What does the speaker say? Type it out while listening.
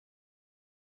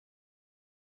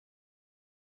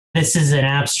This is an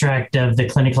abstract of the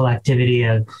clinical activity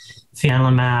of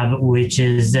Fianlimab, which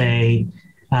is a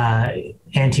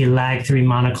anti-LAG-3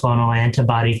 monoclonal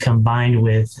antibody combined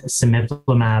with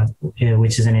Cemiplimab,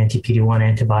 which is an anti-PD-1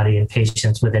 antibody in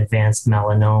patients with advanced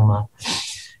melanoma.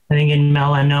 I think in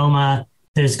melanoma,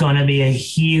 there's going to be a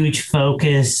huge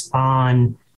focus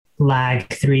on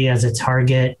LAG-3 as a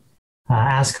target.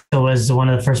 ASCO was one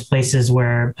of the first places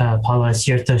where Paula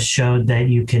Cierto showed that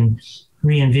you can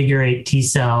reinvigorate T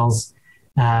cells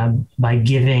by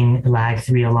giving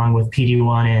LAG-3 along with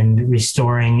PD-1 and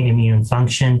restoring immune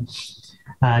function.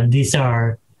 These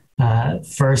are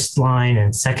first-line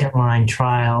and second-line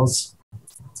trials.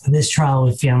 This trial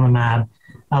with Fianlimab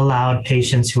allowed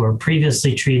patients who were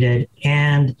previously treated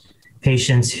and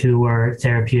patients who were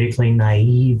therapeutically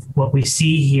naive. What we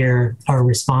see here are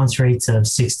response rates of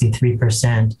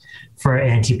 63% for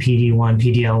anti-PD-1,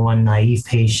 PD-L1 naive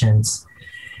patients,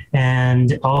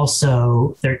 and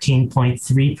also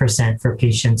 13.3% for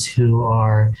patients who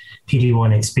are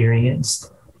PD-1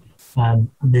 experienced.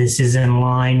 This is in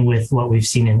line with what we've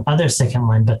seen in other second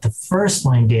line, but the first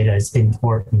line data is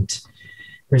important.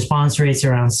 Response rates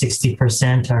around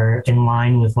 60% are in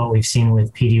line with what we've seen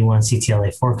with PD-1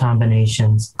 CTLA-4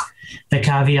 combinations. The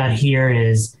caveat here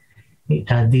is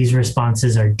these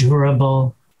responses are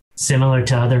durable, similar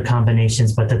to other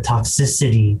combinations, but the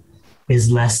toxicity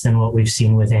is less than what we've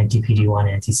seen with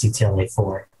anti-PD-1,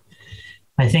 anti-CTLA-4.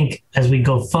 I think as we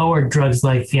go forward, drugs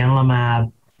like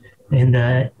Fianlimab in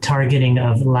the targeting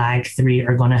of LAG-3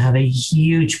 are going to have a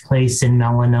huge place in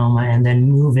melanoma and then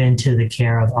move into the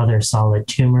care of other solid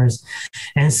tumors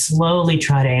and slowly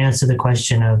try to answer the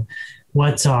question of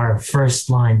what's our first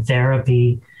line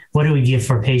therapy? What do we give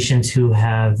for patients who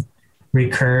have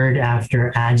recurred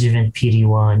after adjuvant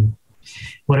PD-1?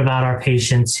 What about our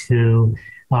patients who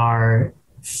are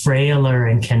frailer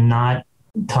and cannot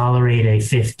tolerate a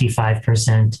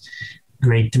 55%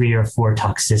 grade 3 or 4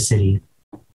 toxicity?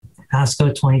 ASCO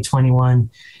 2021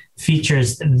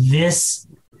 features this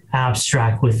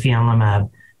abstract with Fianlimab,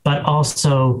 but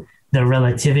also the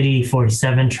Relativity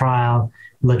 47 trial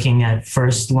looking at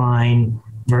first line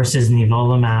versus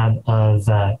nivolumab of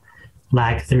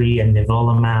LAG-3 and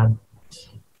nivolumab.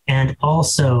 And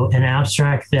also an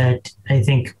abstract that I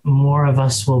think more of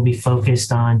us will be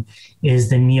focused on is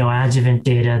the neoadjuvant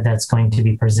data that's going to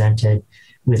be presented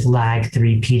with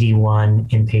LAG-3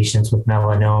 PD-1 in patients with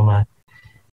melanoma.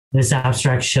 This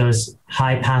abstract shows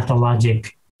high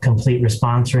pathologic complete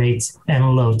response rates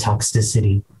and low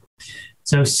toxicity.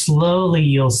 So slowly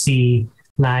you'll see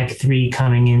LAG-3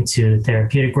 coming into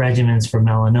therapeutic regimens for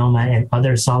melanoma and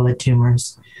other solid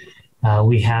tumors.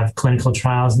 We have clinical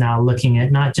trials now looking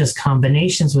at not just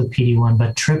combinations with PD-1,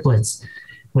 but triplets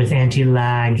with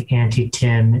anti-LAG,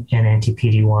 anti-TIM, and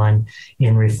anti-PD-1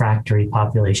 in refractory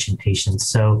population patients.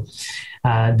 So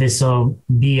this will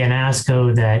be an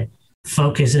ASCO that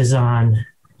focuses on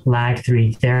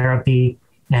LAG-3 therapy,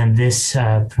 and this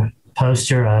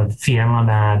poster of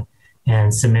Fianlimab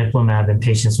and Cemiplimab in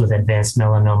patients with advanced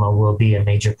melanoma will be a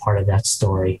major part of that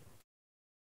story.